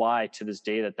don't know why to this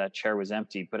day that chair was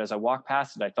empty. But as I walked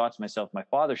past it, I thought to myself, my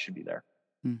father should be there.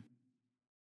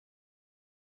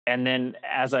 And then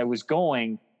as I was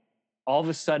going, all of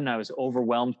a sudden I was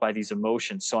overwhelmed by these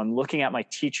emotions. So I'm looking at my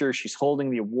teacher. She's holding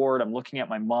the award. I'm looking at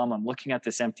my mom. I'm looking at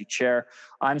this empty chair.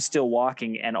 I'm still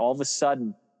walking. And all of a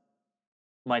sudden,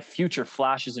 my future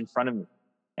flashes in front of me.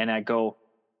 And I go,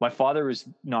 my father is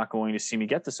not going to see me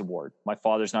get this award. My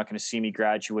father's not going to see me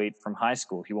graduate from high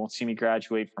school. He won't see me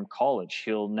graduate from college.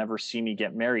 He'll never see me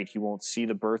get married. He won't see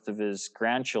the birth of his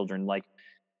grandchildren. Like,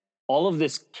 all of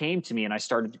this came to me, and I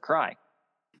started to cry.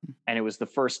 And it was the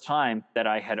first time that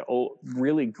I had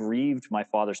really grieved my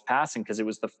father's passing, because it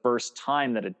was the first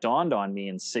time that it dawned on me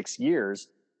in 6 years,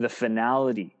 the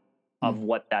finality of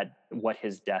what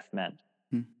his death meant.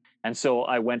 And so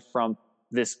I went from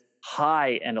this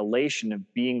high and elation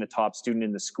of being the top student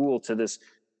in the school to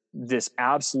this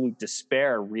absolute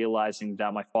despair, realizing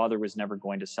that my father was never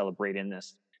going to celebrate in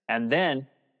this. And then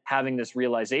having this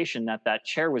realization that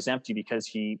chair was empty because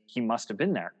he must have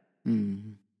been there.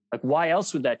 Like, why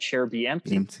else would that chair be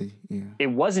empty? Yeah. It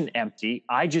wasn't empty.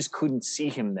 I just couldn't see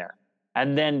him there.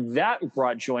 And then that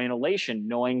brought joy and elation,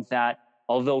 knowing that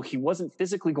although he wasn't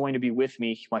physically going to be with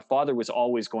me, my father was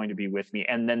always going to be with me.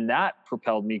 And then that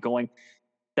propelled me going,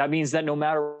 that means that no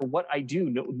matter what I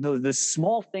do, the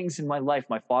small things in my life,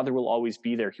 my father will always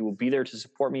be there. He will be there to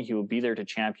support me. He will be there to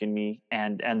champion me.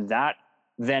 And that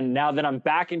then, now that I'm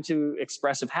back into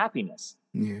expressive happiness.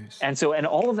 Yes. And so, and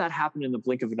all of that happened in the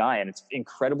blink of an eye. And it's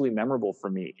incredibly memorable for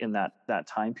me in that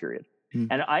time period.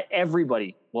 And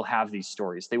everybody will have these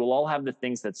stories. They will all have the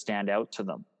things that stand out to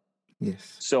them.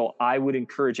 Yes. So I would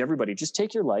encourage everybody, just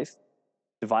take your life,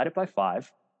 divide it by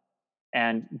 5,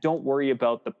 and don't worry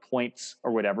about the points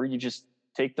or whatever. You just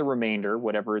take the remainder,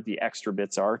 whatever the extra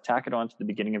bits are, tack it on to the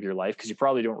beginning of your life, because you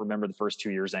probably don't remember the first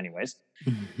 2 years anyways.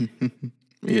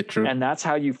 Yeah, true. And that's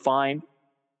how you find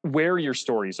where your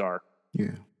stories are.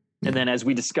 Yeah. And then, as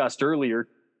we discussed earlier,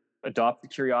 adopt the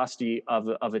curiosity of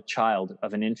a child,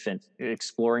 of an infant,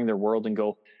 exploring their world, and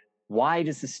go, why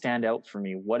does this stand out for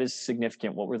me? What is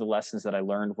significant? What were the lessons that I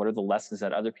learned? What are the lessons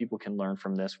that other people can learn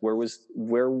from this? Where was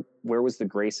the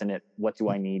grace in it? What do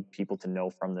I need people to know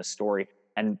from this story?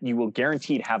 And you will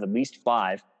guaranteed have at least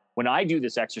 5. When I do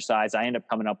this exercise, I end up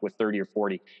coming up with 30 or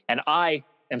 40. And I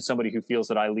am somebody who feels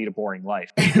that I lead a boring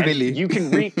life. Really? You can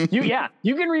read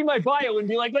you can read my bio and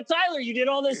be like, but Tyler, you did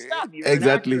all this stuff. You were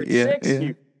Exactly. an actor at 6. Yeah.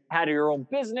 You had your own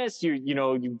business.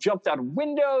 You jumped out of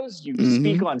windows. You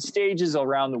speak on stages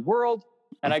around the world.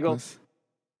 And I go,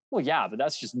 well, yeah, but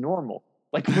that's just normal.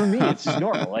 Like, for me, it's just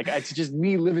normal. Like, it's just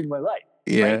me living my life.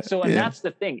 Yeah. Right? So, and that's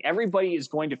the thing. Everybody is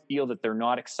going to feel that they're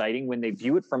not exciting when they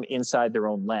view it from inside their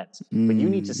own lens. But you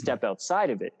need to step outside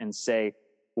of it and say,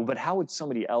 well, but how would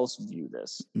somebody else view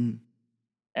this?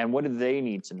 And what do they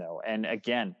need to know? And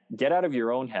again, get out of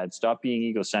your own head, stop being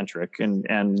egocentric,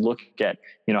 and look at,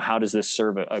 how does this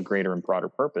serve a greater and broader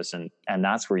purpose? And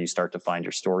that's where you start to find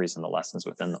your stories and the lessons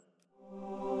within them.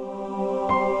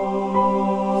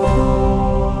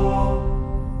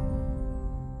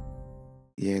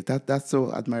 Yeah, that's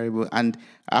so admirable. And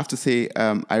I have to say,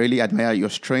 I really admire your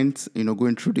strength,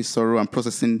 going through this sorrow and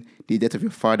processing the death of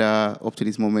your father up to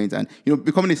this moment, and,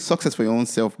 becoming a success for your own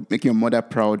self, making your mother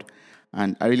proud.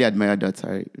 And I really admire that.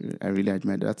 I really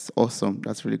admire that. That's awesome.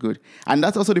 That's really good. And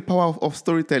that's also the power of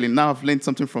storytelling. Now I've learned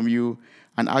something from you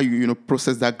and how you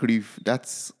process that grief.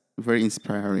 That's very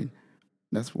inspiring.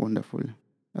 That's wonderful.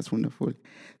 That's wonderful.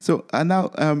 So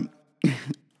now,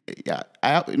 yeah,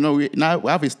 we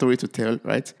have a story to tell,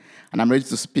 right? And I'm ready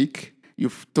to speak.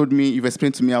 You've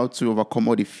explained to me how to overcome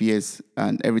all the fears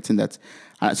and everything that.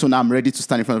 So now I'm ready to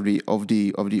stand in front of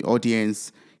the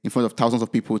audience, in front of thousands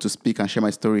of people, to speak and share my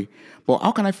story. But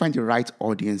how can I find the right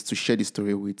audience to share the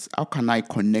story with? How can I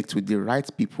connect with the right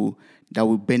people that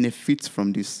will benefit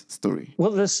from this story?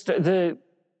 Well, the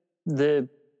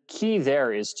key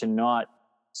there is to not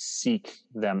seek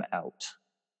them out.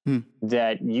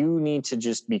 That you need to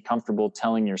just be comfortable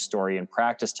telling your story and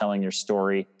practice telling your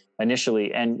story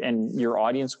initially, and your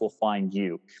audience will find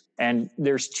you. And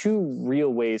there's 2 real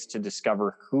ways to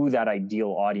discover who that ideal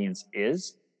audience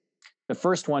is. The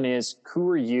first one is, who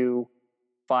are you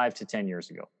 5 to 10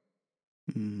 years ago?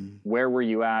 Where were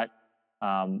you at?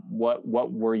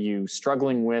 What were you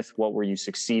struggling with? What were you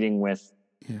succeeding with?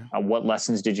 Yeah. What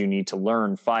lessons did you need to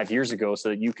learn 5 years ago so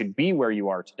that you could be where you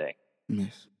are today?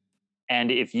 Yes. And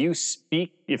if you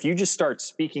just start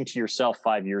speaking to yourself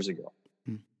 5 years ago,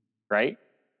 right?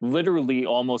 Literally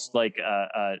almost like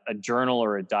a journal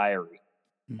or a diary.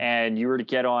 And you were to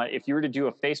get on, if you were to do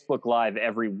a Facebook Live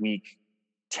every week,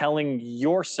 telling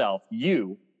yourself,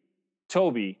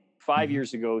 Toby, 5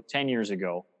 years ago, 10 years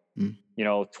ago,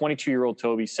 22-year-old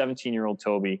Toby, 17-year-old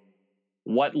Toby,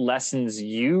 what lessons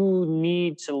you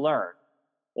need to learn,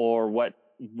 or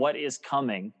what is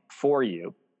coming for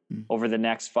you over the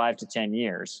next 5 to 10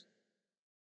 years,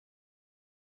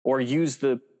 or use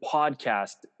the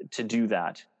podcast to do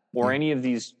that, or any of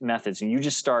these methods, and you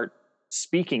just start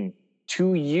speaking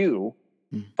to you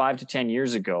 5 to 10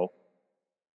 years ago,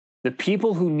 the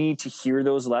people who need to hear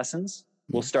those lessons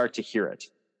will start to hear it,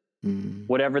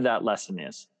 whatever that lesson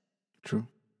is. True.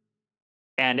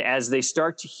 And as they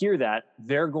start to hear that,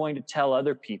 they're going to tell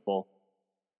other people,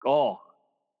 oh,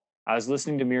 I was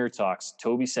listening to Mirror Talks.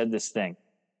 Toby said this thing.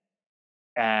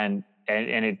 And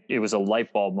it was a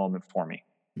light bulb moment for me.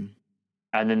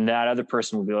 And then that other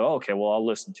person will be like, oh, okay, well, I'll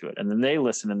listen to it. And then they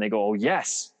listen and they go, oh,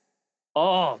 yes,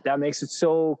 Oh, that makes it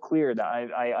so clear that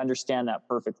I understand that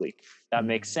perfectly. That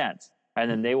makes sense. And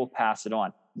then they will pass it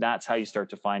on. That's how you start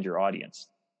to find your audience.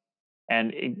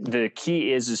 And the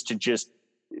key is to just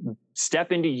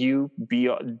step into you, be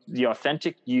the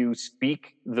authentic you,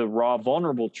 speak the raw,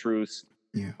 vulnerable truths.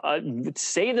 Yeah.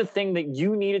 Say the thing that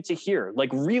you needed to hear. Like,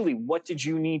 really, what did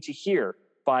you need to hear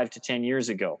 5 to 10 years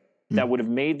ago that would have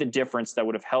made the difference, that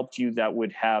would have helped you, that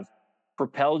would have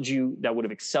propelled you, that would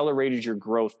have accelerated your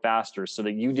growth faster, so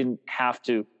that you didn't have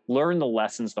to learn the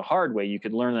lessons the hard way. You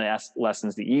could learn the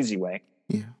lessons the easy way.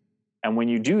 Yeah. And when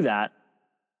you do that,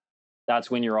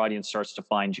 that's when your audience starts to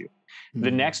find you.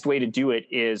 The next way to do it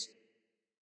is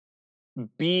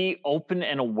be open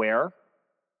and aware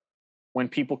when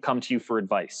people come to you for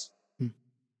advice.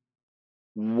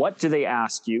 What do they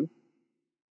ask you?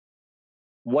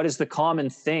 What is the common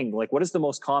thing? Like, what is the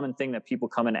most common thing that people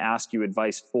come and ask you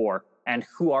advice for? And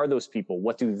who are those people?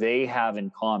 What do they have in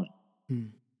common?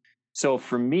 So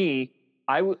for me,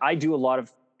 I do a lot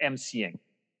of emceeing.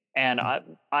 And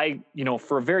I,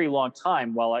 for a very long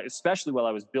time, especially while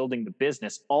I was building the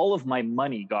business, all of my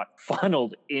money got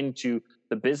funneled into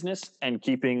the business and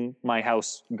keeping my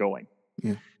house going.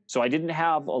 Yeah. So I didn't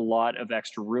have a lot of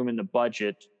extra room in the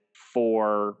budget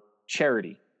for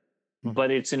charity,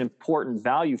 but it's an important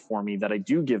value for me that I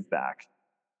do give back.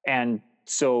 And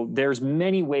so there's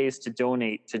many ways to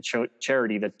donate to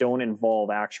charity that don't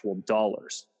involve actual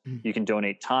dollars. You can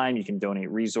donate time, you can donate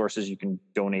resources, you can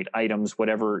donate items,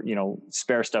 whatever,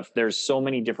 spare stuff. There's so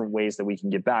many different ways that we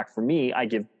can give back. For me, I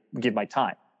give my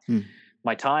time.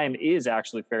 My time is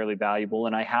actually fairly valuable,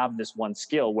 and I have this one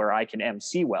skill where I can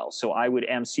MC well. So I would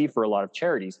MC for a lot of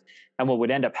charities. And what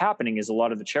would end up happening is a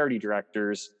lot of the charity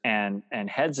directors and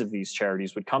heads of these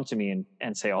charities would come to me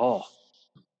and say, "Oh,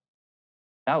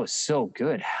 that was so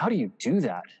good. How do you do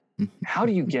that? How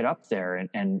do you get up there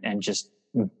and just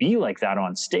be like that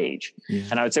on stage?"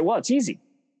 And I would say, "Well, it's easy."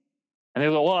 And they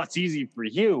go, "Well, it's easy for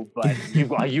you, but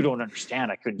you don't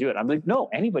understand. I couldn't do it." I'm like, "No,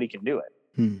 anybody can do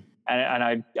it."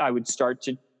 And I would start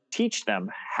to teach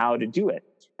them how to do it.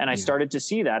 And I started to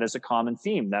see that as a common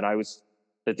theme, that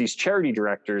these charity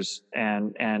directors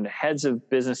and heads of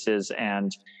businesses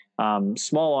and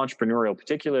small entrepreneurial,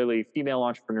 particularly female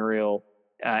entrepreneurial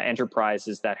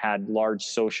enterprises that had large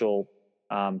social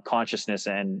consciousness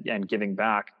and giving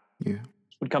back,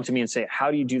 would come to me and say, "How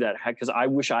do you do that? Because I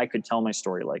wish I could tell my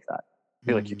story like that." I'd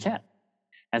be like, "You can't."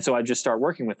 And so I just start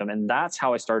working with them. And that's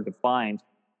how I started to find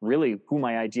really who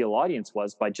my ideal audience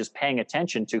was, by just paying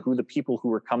attention to who the people who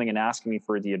were coming and asking me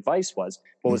for the advice was,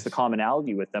 what was the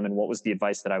commonality with them, and what was the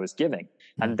advice that I was giving.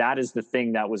 And that is the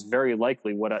thing that was very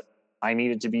likely what I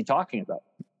needed to be talking about.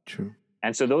 True.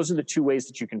 And so those are the two ways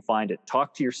that you can find it.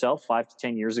 Talk to yourself 5 to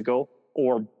 10 years ago,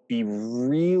 or be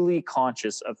really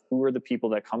conscious of who are the people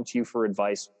that come to you for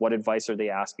advice, what advice are they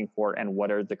asking for, and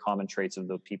what are the common traits of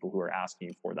the people who are asking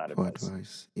you for that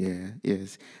advice. Yeah,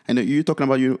 yes. And you're talking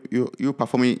about you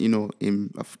performing,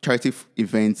 in charity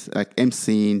events, like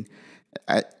emceeing.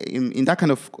 In that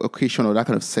kind of occasion or that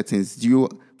kind of settings, do you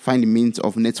find the means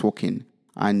of networking?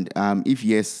 And if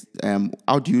yes,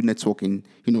 how do you network in,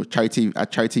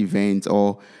 charity events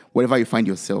or wherever you find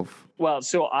yourself? Well,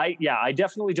 so I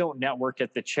definitely don't network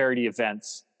at the charity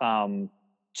events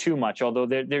too much, although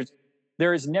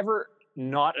there is never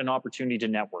not an opportunity to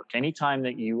network. Anytime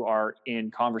that you are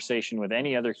in conversation with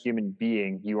any other human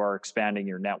being, you are expanding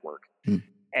your network.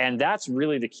 And that's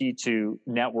really the key to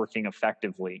networking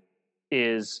effectively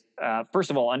is, first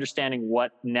of all, understanding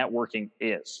what networking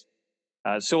is.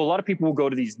 So a lot of people will go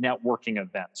to these networking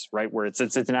events, right? Where it's a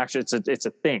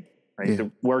thing, right? Yeah.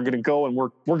 We're going to go and we're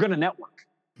going to network.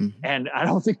 And I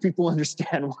don't think people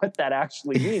understand what that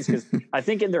actually means, because I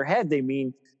think in their head, they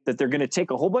mean that they're going to take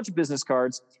a whole bunch of business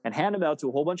cards and hand them out to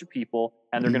a whole bunch of people.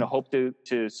 And they're going to hope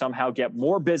to somehow get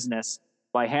more business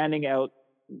by handing out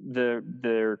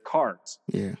their cards,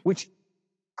 which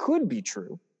could be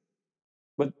true,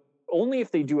 but only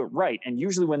if they do it right. And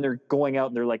usually when they're going out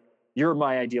and they're like, "You're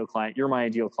my ideal client. You're my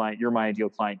ideal client. You're my ideal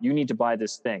client. You need to buy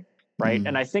this thing." Right.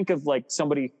 And I think of like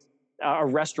somebody, a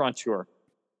restaurateur,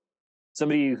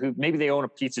 somebody who maybe they own a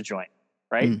pizza joint,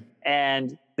 right?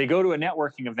 And they go to a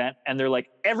networking event and they're like,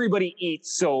 "Everybody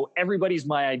eats, so everybody's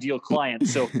my ideal client.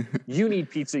 So you need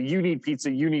pizza, you need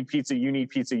pizza, you need pizza, you need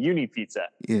pizza, you need pizza."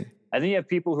 Yeah. And then you have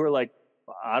people who are like,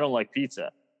 "I don't like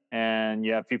pizza." And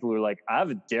you have people who are like, "I have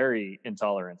a dairy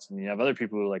intolerance." And you have other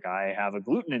people who are like, "I have a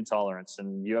gluten intolerance."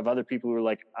 And you have other people who are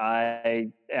like,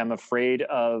 "I am afraid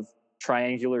of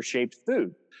triangular shaped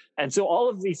food." And so all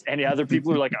of these, and other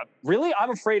people are like, "Really?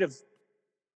 I'm afraid of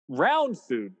round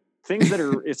food, things that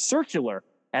are it's circular."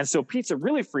 And so pizza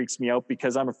really freaks me out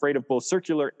because I'm afraid of both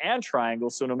circular and triangle.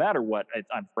 So no matter what,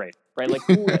 I'm afraid, right? Like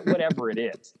whatever it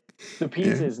is, the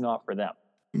pizza is not for them.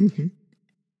 Mm-hmm.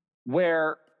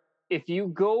 Where if you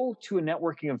go to a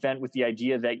networking event with the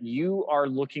idea that you are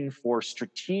looking for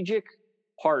strategic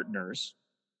partners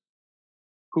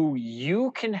who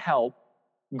you can help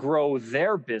grow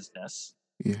their business,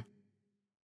 Yeah.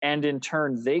 and in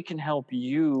turn, they can help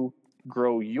you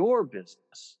grow your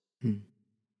business.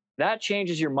 That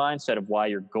changes your mindset of why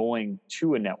you're going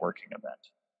to a networking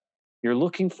event. You're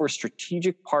looking for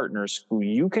strategic partners who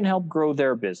you can help grow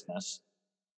their business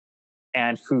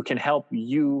and who can help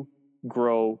you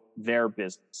grow their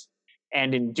business.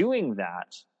 And in doing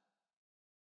that,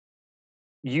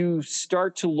 you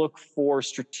start to look for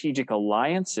strategic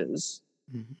alliances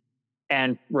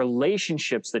and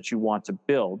relationships that you want to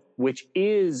build, which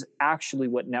is actually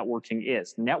what networking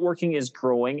is. Networking is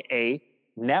growing a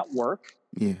network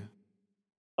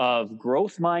of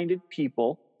growth-minded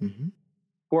people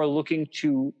who are looking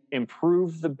to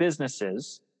improve the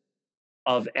businesses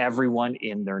of everyone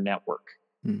in their network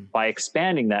by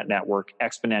expanding that network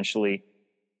exponentially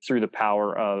through the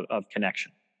power of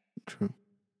connection. True.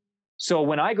 So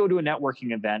when I go to a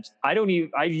networking event, I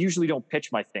usually don't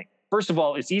pitch my thing. First of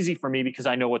all, it's easy for me because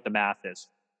I know what the math is.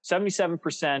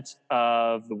 77%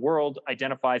 of the world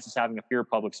identifies as having a fear of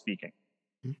public speaking.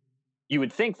 You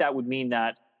would think that would mean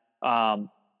that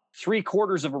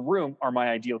 3/4 of a room are my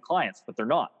ideal clients, but they're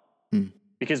not.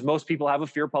 Because most people have a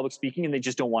fear of public speaking and they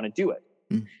just don't want to do it.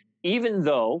 Even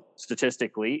though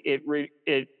statistically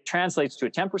it translates to a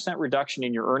 10% reduction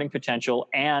in your earning potential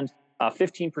and a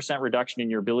 15% reduction in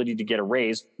your ability to get a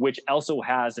raise, which also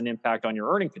has an impact on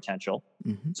your earning potential.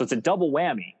 So it's a double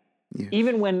whammy. Yes.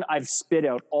 Even when I've spit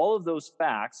out all of those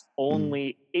facts,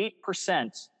 only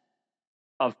 8%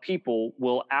 of people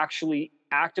will actually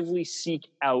actively seek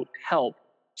out help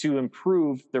to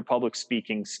improve their public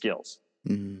speaking skills.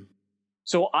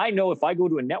 So I know if I go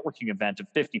to a networking event of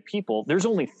 50 people, there's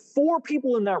only 4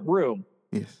 people in that room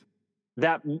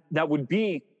that would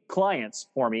be clients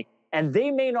for me, and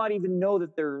they may not even know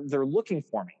that they're looking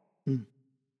for me.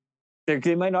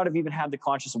 They might not have even had the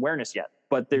conscious awareness yet.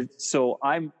 But so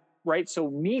I'm right. So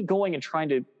me going and trying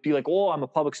to be like, oh, I'm a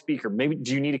public speaker. Maybe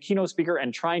do you need a keynote speaker?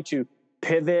 And trying to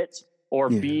pivot or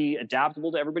be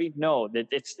adaptable to everybody? No,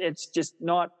 it's just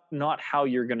not how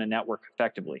you're going to network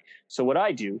effectively. So what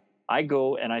I do, I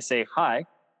go and I say, hi,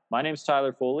 my name's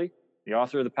Tyler Foley, the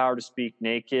author of The Power to Speak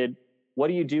Naked. What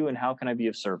do you do and how can I be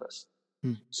of service?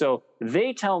 So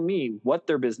they tell me what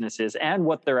their business is and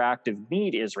what their active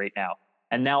need is right now.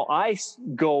 And now I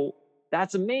go,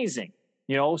 that's amazing.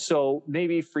 So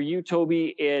maybe for you,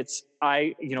 Toby, it's,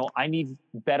 I need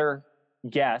better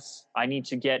guests. I need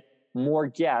to get more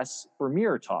guests for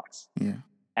Mirror Talks.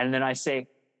 And then I say,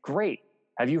 great.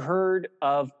 Have you heard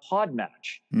of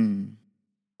Podmatch?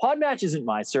 Podmatch isn't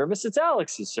my service. It's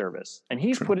Alex's service. And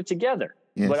he's put it together.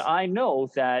 But I know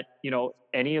that,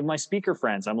 any of my speaker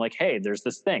friends, I'm like, hey, there's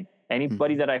this thing.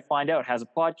 Anybody that I find out has a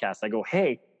podcast, I go,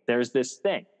 hey, there's this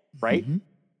thing, right?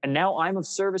 And now I'm of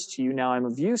service to you. Now I'm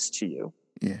of use to you.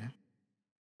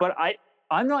 But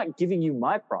I'm not giving you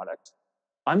my product.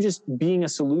 I'm just being a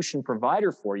solution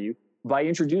provider for you by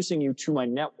introducing you to my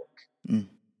network.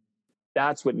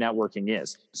 That's what networking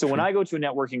is. So when I go to a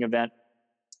networking event,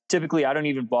 typically I don't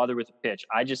even bother with a pitch.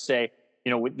 I just say,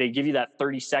 they give you that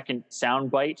 30-second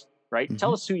sound bite, right?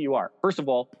 Tell us who you are. First of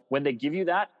all, when they give you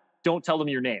that, don't tell them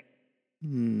your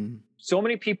name. So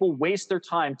many people waste their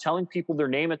time telling people their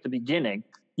name at the beginning.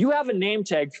 You have a name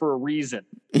tag for a reason.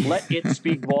 Let it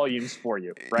speak volumes for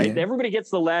you, right? Everybody gets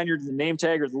the lanyard, the name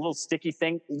tag, or the little sticky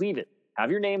thing. Leave it.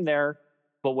 Have your name there.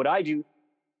 But what I do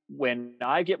when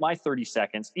I get my 30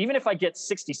 seconds, even if I get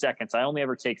 60 seconds, I only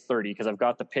ever take 30 because I've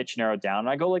got the pitch narrowed down. And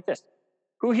I go like this.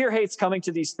 Who here hates coming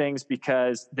to these things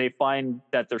because they find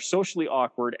that they're socially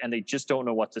awkward and they just don't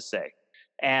know what to say?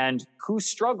 And who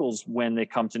struggles when they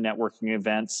come to networking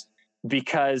events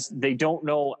because they don't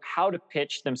know how to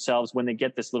pitch themselves when they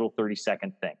get this little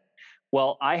 30-second thing?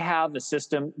 Well, I have a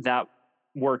system that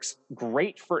works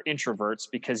great for introverts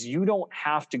because you don't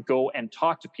have to go and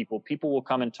talk to people. People will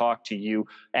come and talk to you,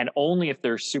 and only if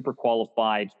they're super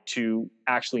qualified to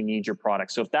actually need your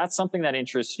product. So if that's something that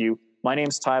interests you, my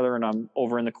name's Tyler and I'm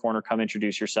over in the corner. Come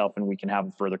introduce yourself and we can have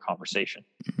a further conversation.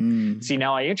 See,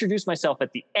 now I introduce myself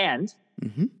at the end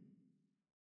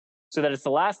so that it's the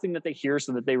last thing that they hear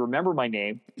so that they remember my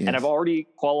name. And I've already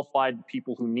qualified the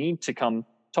people who need to come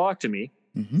talk to me.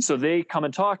 So they come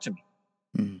and talk to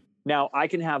me. Now I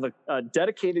can have a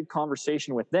dedicated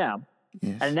conversation with them.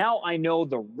 And now I know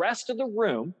the rest of the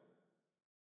room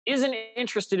isn't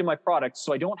interested in my product,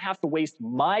 so I don't have to waste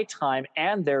my time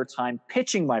and their time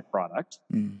pitching my product.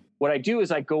 What I do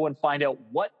is I go and find out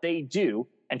what they do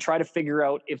and try to figure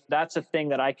out if that's a thing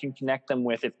that I can connect them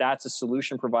with, if that's a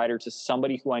solution provider to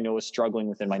somebody who I know is struggling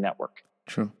within my network.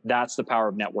 True. That's the power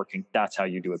of networking. That's how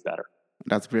you do it better.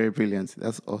 That's very brilliant.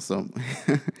 That's awesome.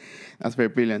 That's very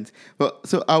brilliant. But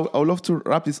so I would love to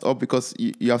wrap this up because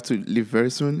you have to leave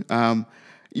very soon.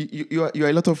 You are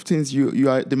a lot of things. You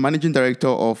are the managing director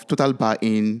of Total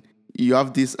Buy-In. You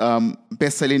have this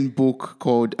best-selling book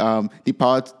called The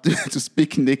Power to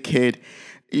Speak Naked.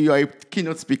 You are a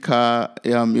keynote speaker.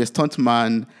 You're a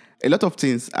stuntman. A lot of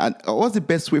things. And what's the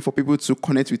best way for people to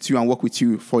connect with you and work with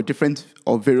you for different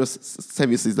or various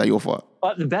services that you offer?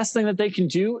 The best thing that they can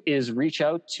do is reach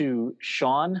out to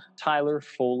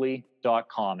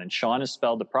SeanTylerFoley.com. And Sean is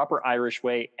spelled the proper Irish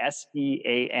way,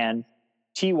 SeanTylerFoley,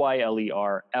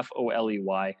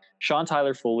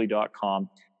 SeanTylerFoley.com.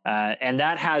 And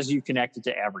that has you connected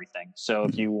to everything. So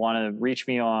if you want to reach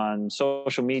me on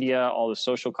social media, all the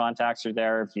social contacts are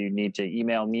there. If you need to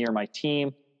email me or my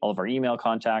team, all of our email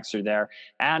contacts are there.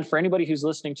 And for anybody who's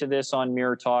listening to this on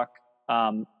Mirror Talk,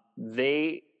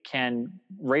 they can,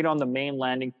 right on the main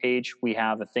landing page, we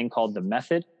have a thing called The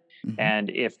Method.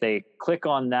 And if they click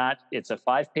on that, it's a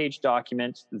 5-page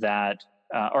document that,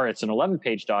 or it's an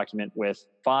 11-page document with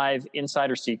 5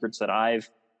 insider secrets that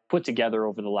I've put together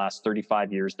over the last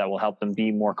 35 years that will help them be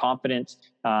more confident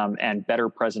and better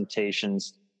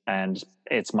presentations. And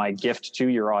it's my gift to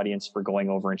your audience for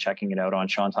going over and checking it out on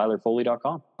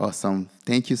SeanTylerFoley.com. Awesome.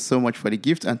 Thank you so much for the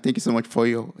gift, and thank you so much for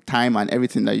your time and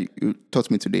everything that you taught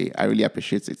me today. I really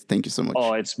appreciate it. Thank you so much.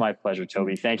 Oh, it's my pleasure,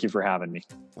 Toby. Thank you for having me.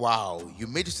 Wow, you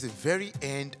made it to the very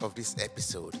end of this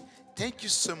episode. Thank you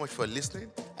so much for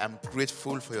listening. I'm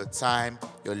grateful for your time,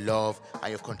 your love, and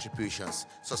your contributions.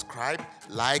 Subscribe,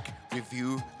 like,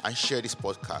 review, and share this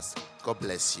podcast. God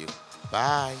bless you.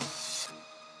 Bye.